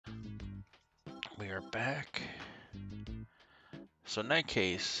We are back. So in that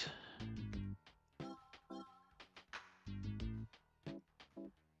case,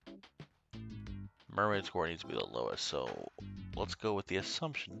 mermaid score needs to be the lowest. So let's go with the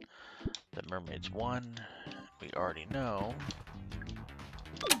assumption that mermaids won. We already know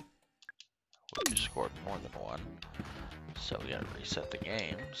we just scored more than one. So we gotta reset the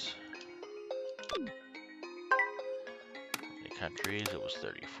games. How many countries? It was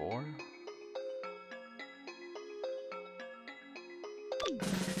 34.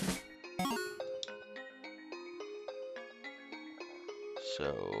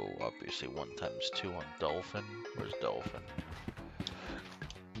 So obviously 1 times 2 on dolphin. Where's dolphin?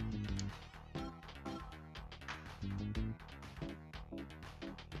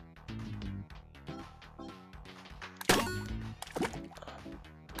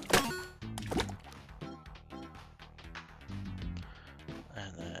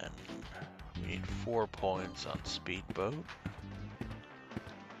 And then we need 4 points on speedboat.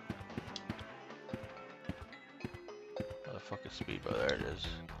 Where the fuck is speedboat? There it is.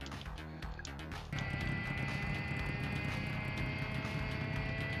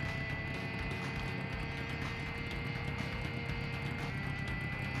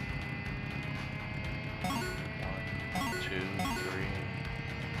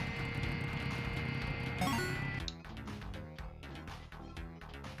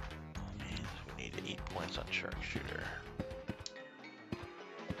 On sharpshooter.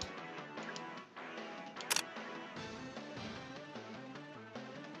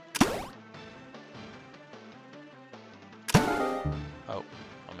 Oh,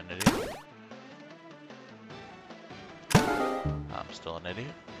 I'm an idiot. I'm still an idiot.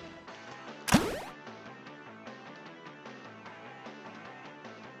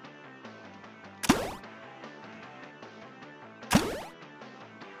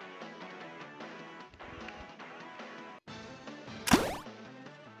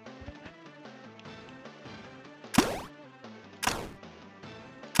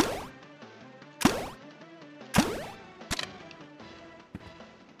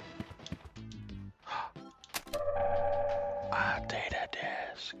 Data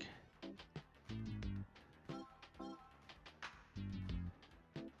disk.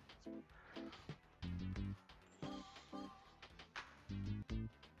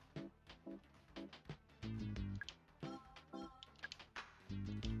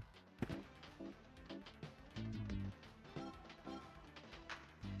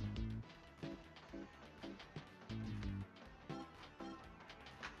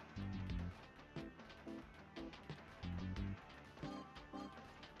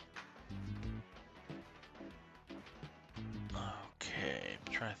 Okay,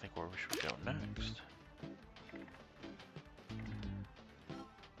 I'm trying to think where we should go next.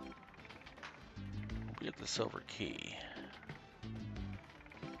 We get the silver key.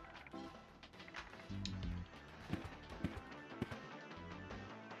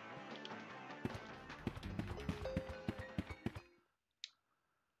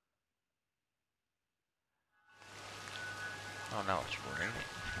 Oh, now it's raining.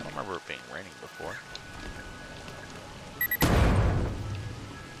 I don't remember it being raining before.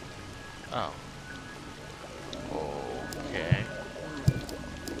 Oh. Okay.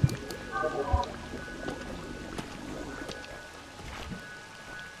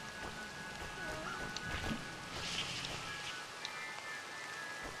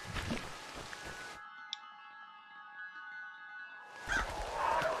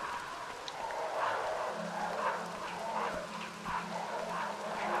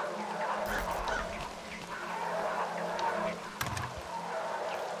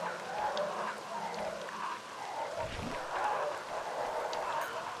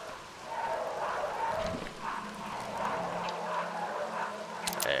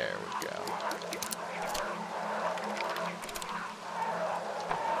 There we go.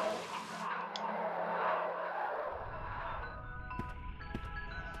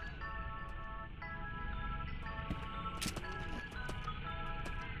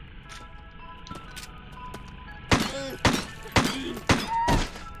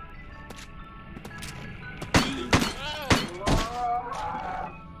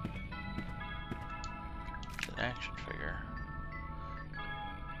 It's an action figure.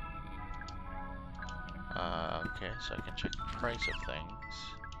 Okay, so I can check the price of things.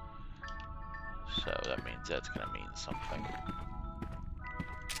 So that means that's gonna mean something.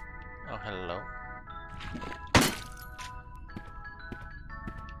 Oh, hello.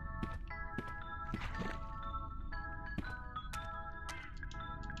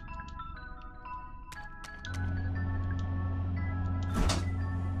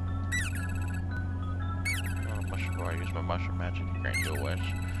 Before I use my mushroom magic to grant you a wish.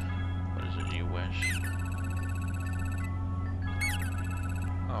 What is it you wish?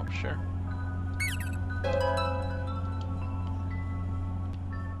 Oh, sure.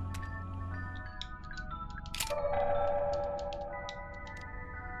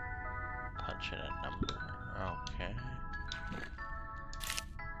 Punch in a number. Okay.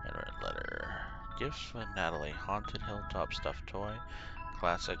 Handwritten letter. Gifts for Natalie. Haunted Hilltop stuffed toy.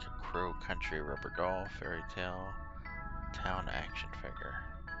 Classic Crow Country rubber doll. Fairy tale. Town action figure.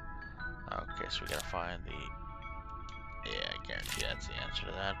 Okay, so we gotta find the... Yeah, I guarantee that's the answer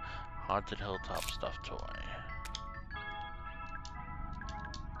to that. Haunted Hilltop stuffed toy.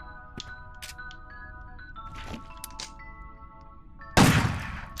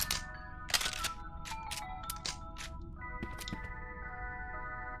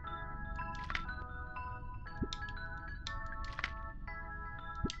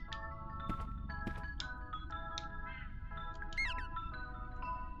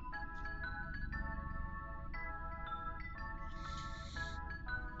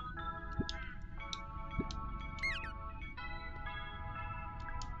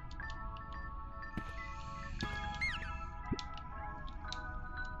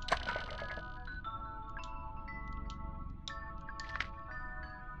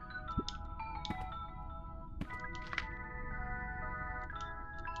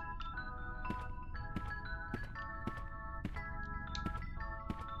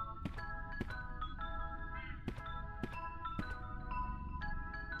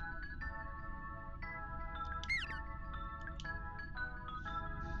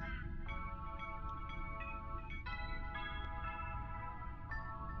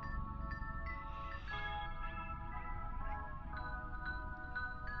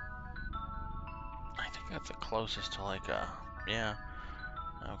 That's the closest to like a, yeah.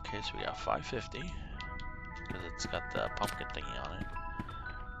 Okay, so we got 550 because it's got the pumpkin thingy on it.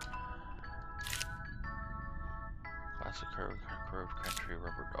 Classic Crow Country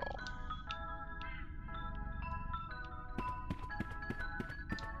rubber doll.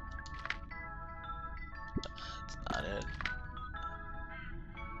 That's not it.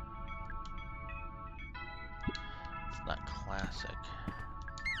 It's not classic.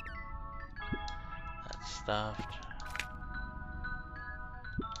 Stuffed.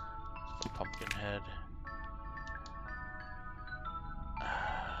 The pumpkin head.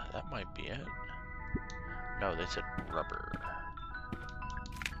 That might be it. No, they said rubber.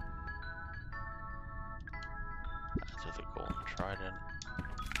 That's with a golden trident.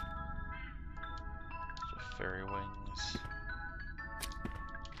 So fairy wings.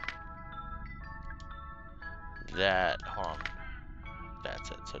 That, hold on. That's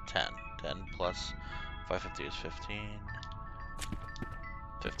it. So 10. 10 plus 550 is 15.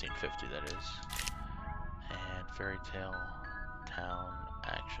 1550 that is. And fairy tale town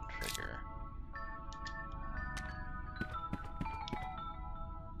action figure.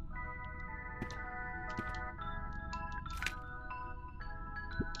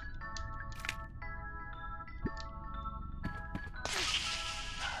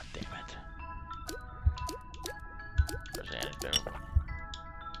 Ah, damn it. There's the antidote.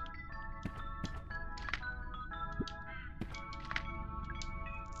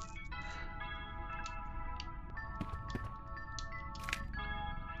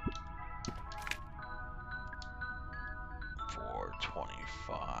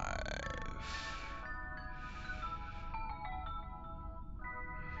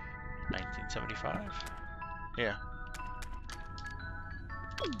 $19.75? Yeah.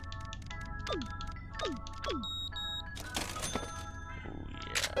 Ooh,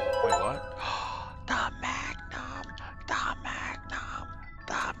 yeah. Wait, what? The Magnum! The Magnum!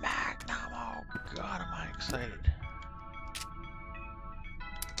 The Magnum! Oh god, am I excited.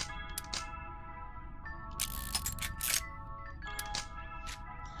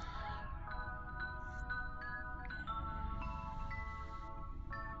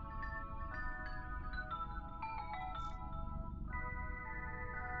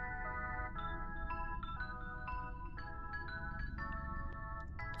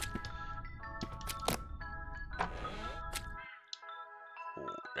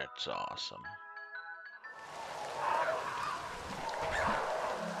 That's awesome.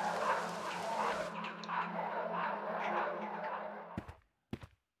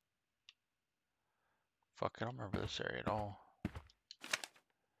 Fuck, I don't remember this area at all.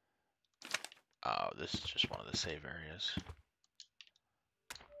 Oh, this is just one of the save areas.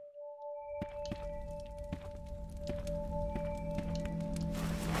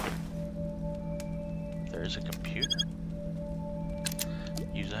 There's a computer.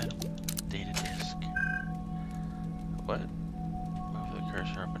 Use item. Data disk.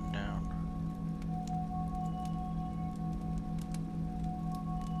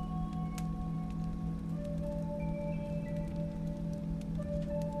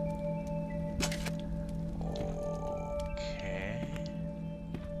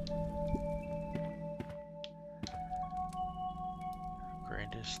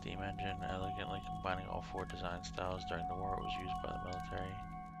 steam engine, elegantly combining all four design styles. During the war, it was used by the military.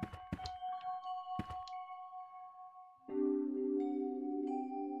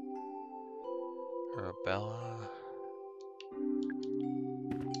 Arabella.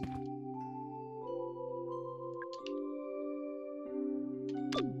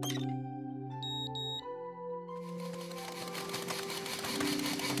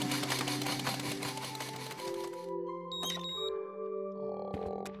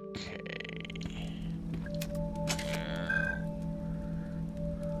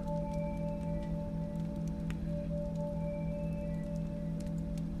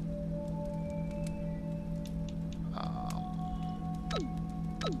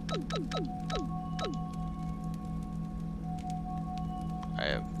 I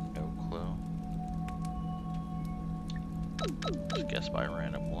have no clue. Just guess by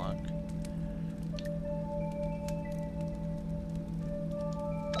random luck.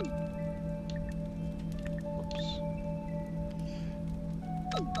 Whoops.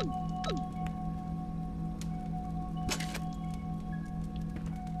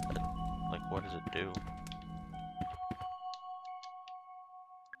 Like, what does it do?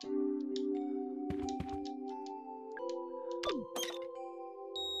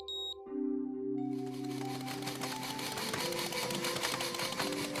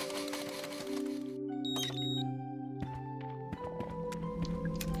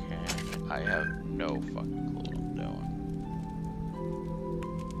 I have no fucking clue what I'm doing.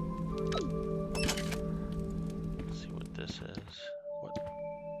 Let's see what this is. What?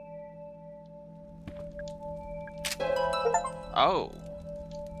 Oh!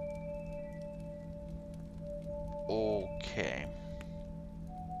 Okay.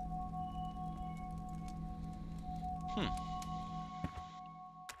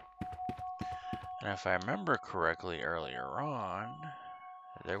 And if I remember correctly earlier on,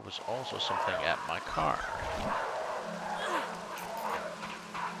 there was also something at my car.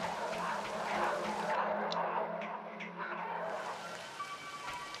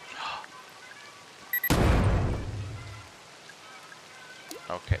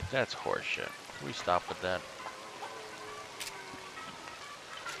 Okay, that's horseshit. Can we stop with that?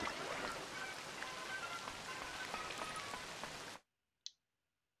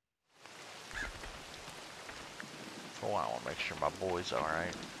 For a while, I want to make sure my boy's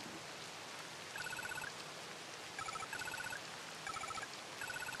alright.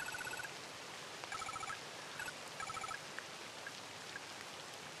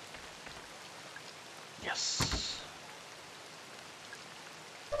 Yes.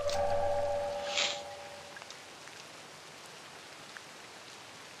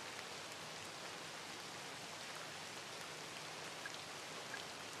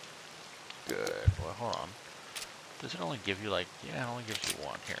 Good. Well, hold on. Does it only give you like, yeah, it only gives you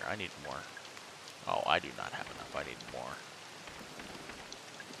one. Here, I need more. Oh, I do not have enough. I need more.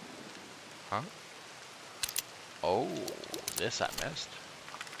 Huh? Oh, this I missed.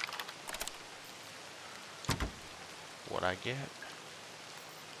 What'd I get?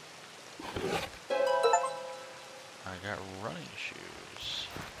 I got running shoes.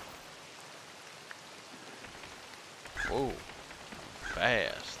 Whoa,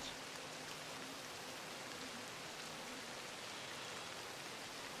 fast.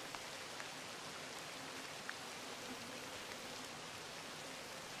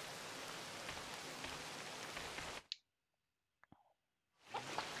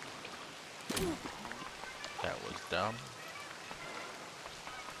 That was dumb.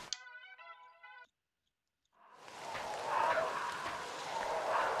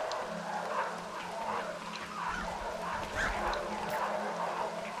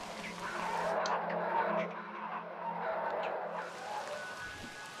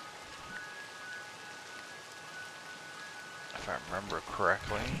 If I remember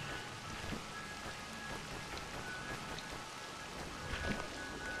correctly.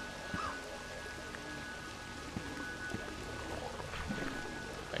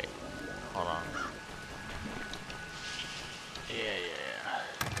 Wait, hold on. Yeah.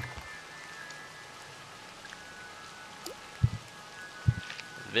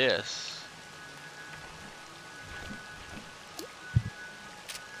 This.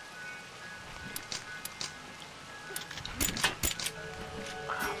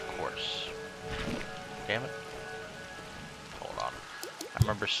 Of course. Damn it. Hold on. I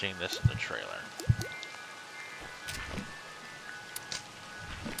remember seeing this in the trailer.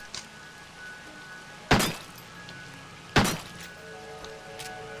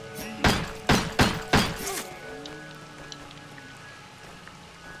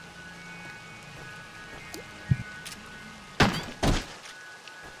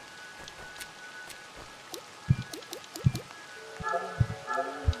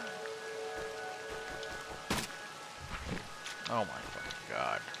 Oh my fucking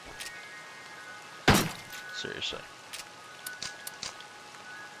god. Seriously.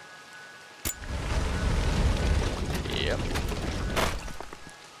 Yep.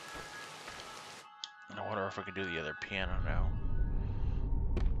 I wonder if we can do the other piano now.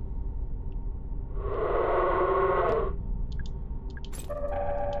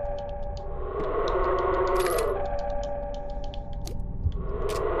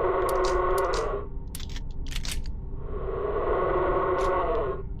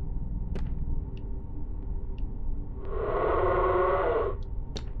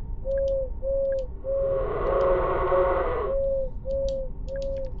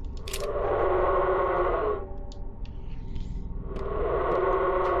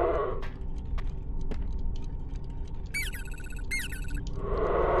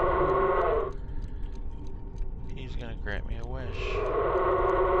 Grant me a wish.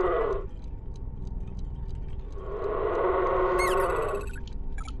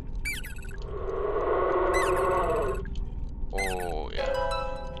 Oh yeah.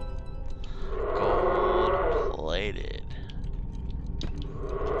 Gold plated.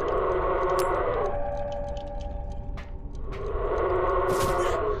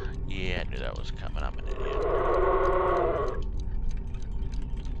 Yeah, I knew that was coming. I'm an idiot.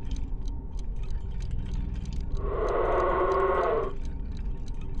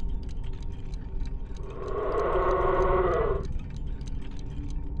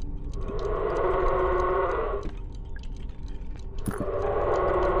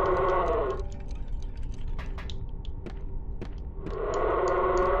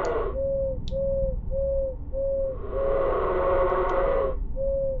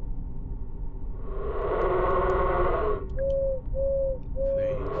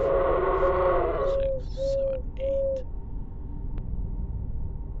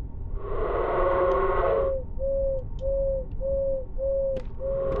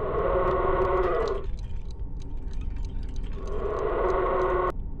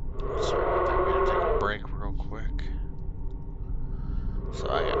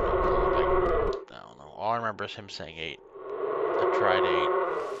 Him saying 8. I tried 8,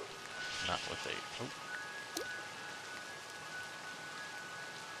 not with 8. Oop.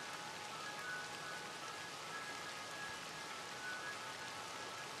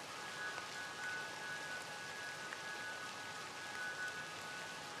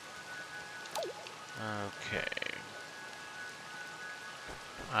 Okay.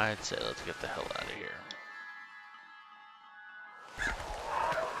 I'd say let's get the hell out of here.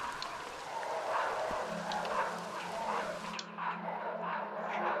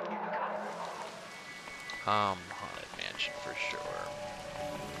 Haunted Mansion for sure.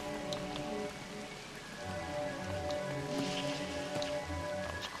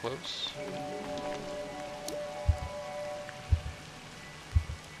 That was close.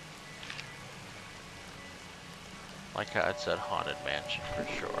 Like how it said Haunted Mansion for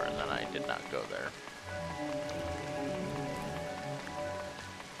sure, and then I did not go there.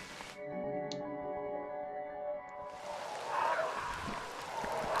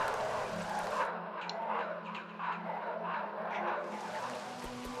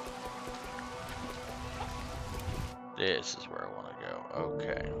 This is where I want to go.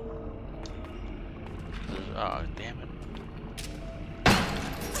 Okay. Oh, damn it.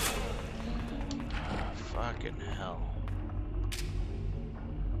 Oh, fucking hell.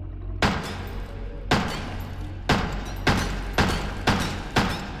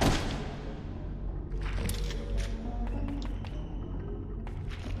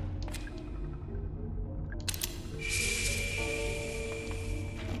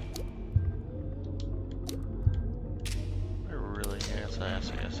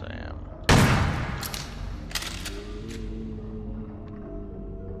 Yes, I am.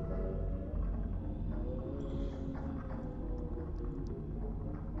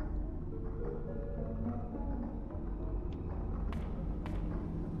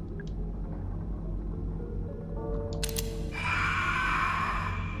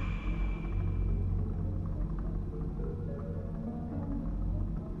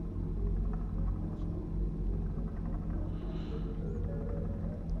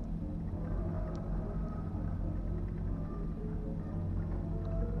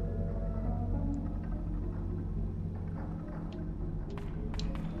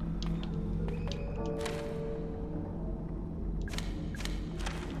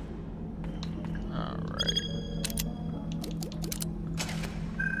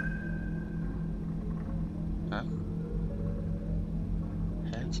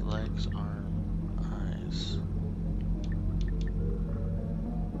 Legs, arm, eyes.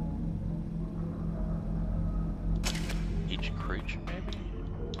 Each action, maybe?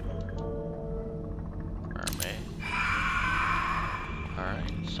 Mermaid.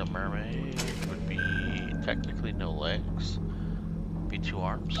 Alright, so mermaid would be technically no legs. Be 2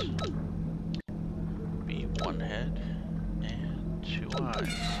 arms. Be 1 head. And 2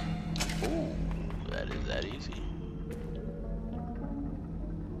 eyes. Ooh, that is that easy.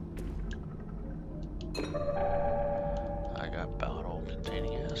 I got bottle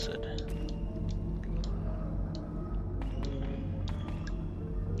containing acid.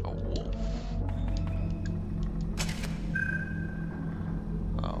 A wolf.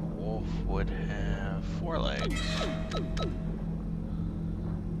 A wolf would have 4 legs.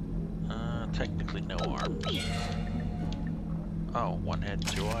 Technically no arms. Oh, 1 head,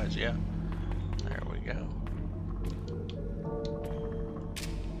 2 eyes, yeah. There we go.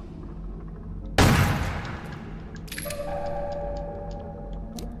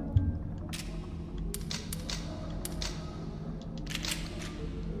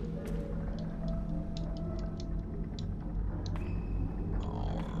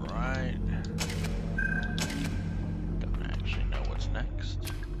 Alright. Don't actually know what's next.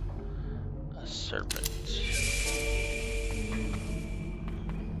 A serpent.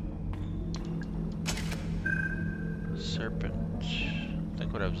 Serpent, I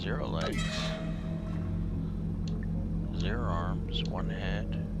think would have 0 legs, 0 arms, 1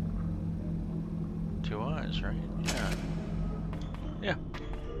 head, 2 eyes, right? Yeah. Yeah.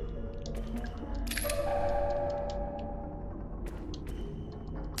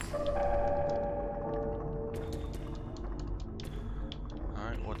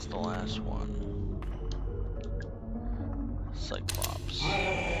 Alright, what's the last one? Cyclops.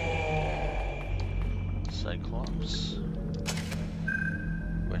 Cyclops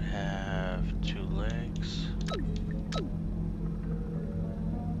would have 2 legs,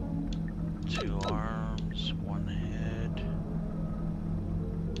 2 arms, 1 head,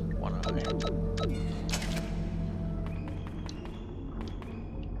 1 eye.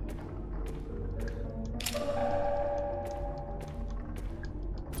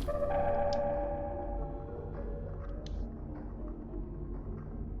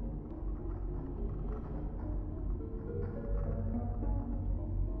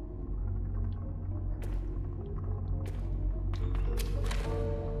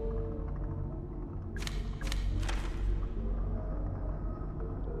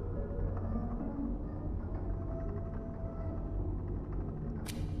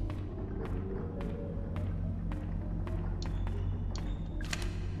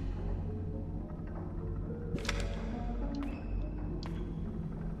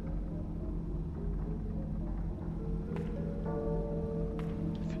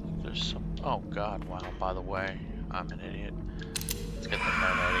 Oh god, wow, by the way, I'm an idiot. Let's get the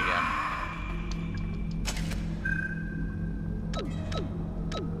mermaid again.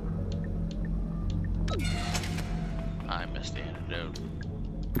 I missed the antidote.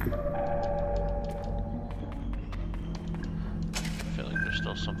 I feel like there's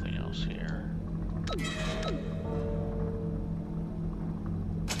still something else here.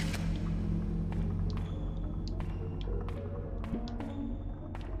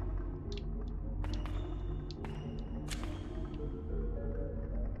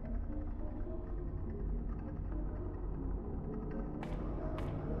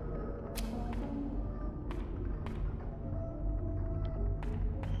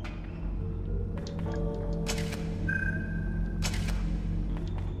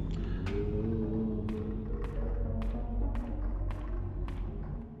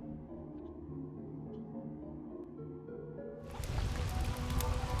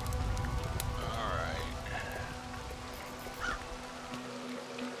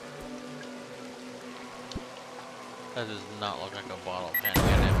 That does not look like a bottle pen.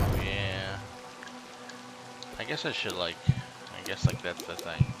 Yeah. I guess I should like, that's the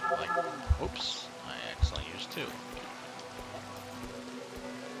thing. Like, whoops, I accidentally used 2.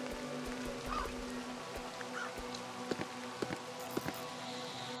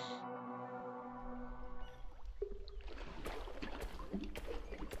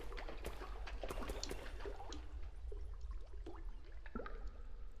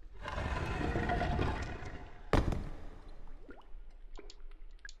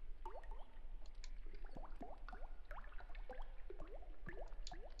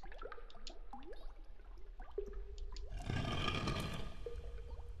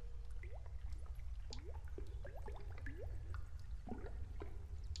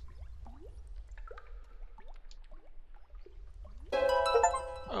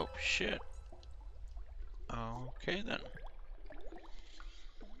 Oh, shit. Okay, then.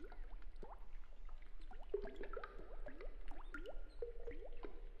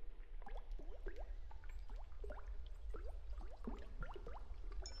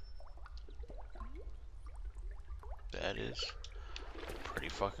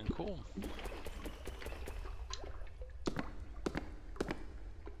 fucking cool.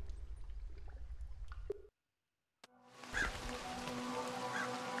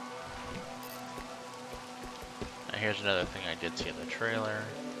 Now here's another thing I did see in the trailer.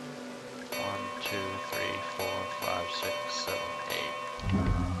 1, 2, 3, 4, 5, 6, 7,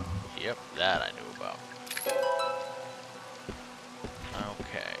 8. Yep, that I knew about.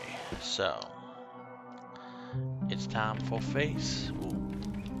 Okay, so it's time for face. Ooh,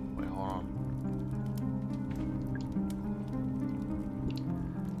 wait, hold on.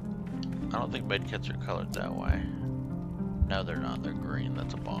 I don't think medkits are colored that way. No, they're not. They're green.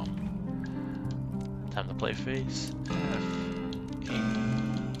 That's a bomb. Time to play face. F,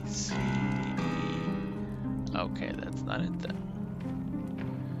 A, C, E. Okay, that's not it then.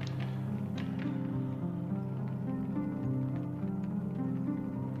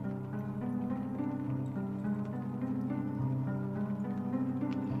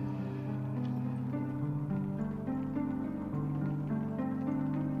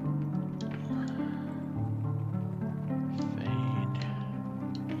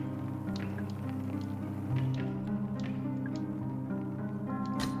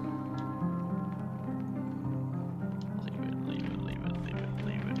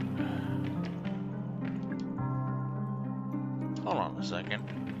 Hold on a second.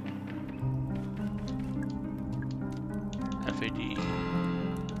 FAD.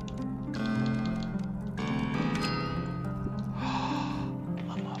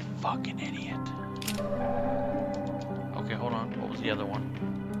 I'm a fucking idiot. Okay, hold on. What was the other one?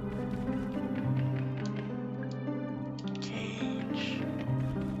 Cage.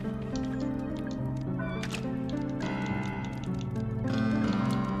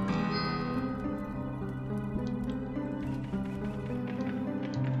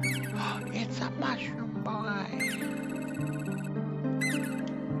 It's a mushroom boy.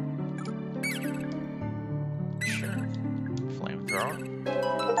 Sure. Flamethrower.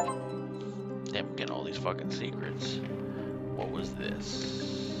 Damn, I'm getting all these fucking secrets. What was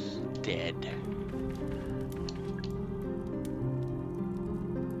this? Dead.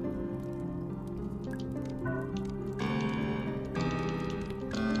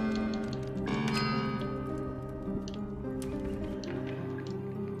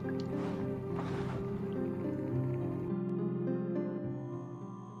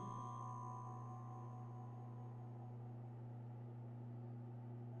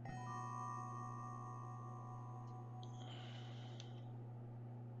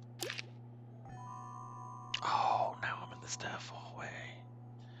 Oh, now I'm in the staff hallway.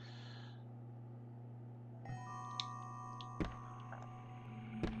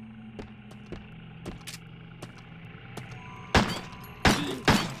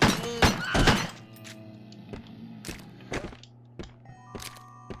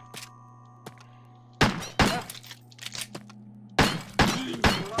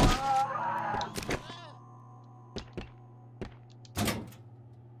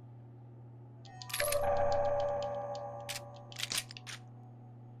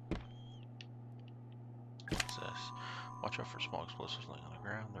 Watch out for small explosives laying on the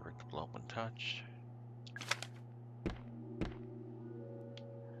ground. They're rigged to blow up when touched.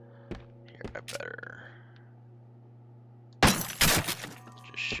 Here, I better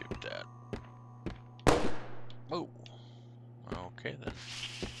just shoot that. Oh, okay then.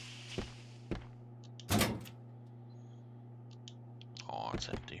 Oh, it's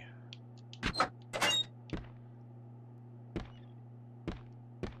empty.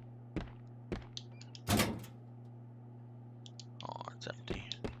 Empty.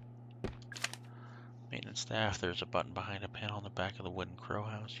 Maintenance staff, there's a button behind a panel on the back of the wooden crow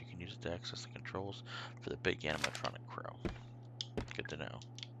house. You can use it to access the controls for the big animatronic crow. Good to know.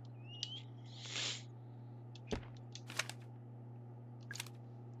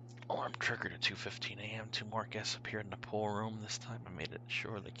 Alarm triggered at 2:15 a.m. 2 more guests appeared in the pool room. This time I made it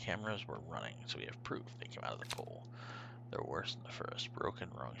sure the cameras were running, so we have proof they came out of the pool. They're worse than the first. Broken,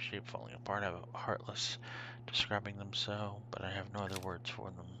 wrong shape, falling apart. I have a heartless describing them so, but I have no other words for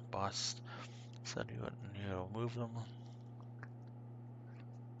them. Boss said you wouldn't move them.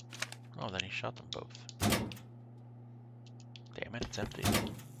 Oh, then he shot them both. Damn it, it's empty.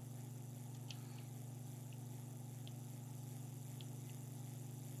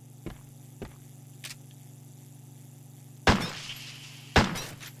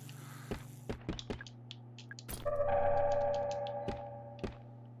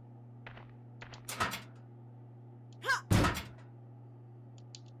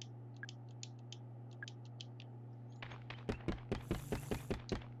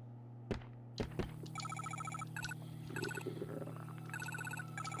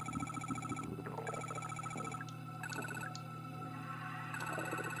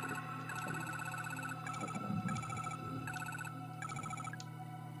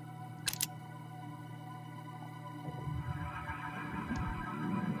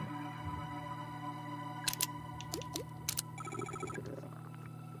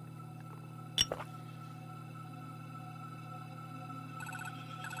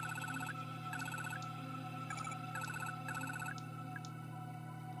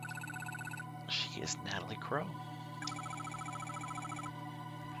 is Natalie Crow.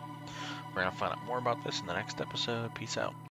 We're going to find out more about this in the next episode. Peace out.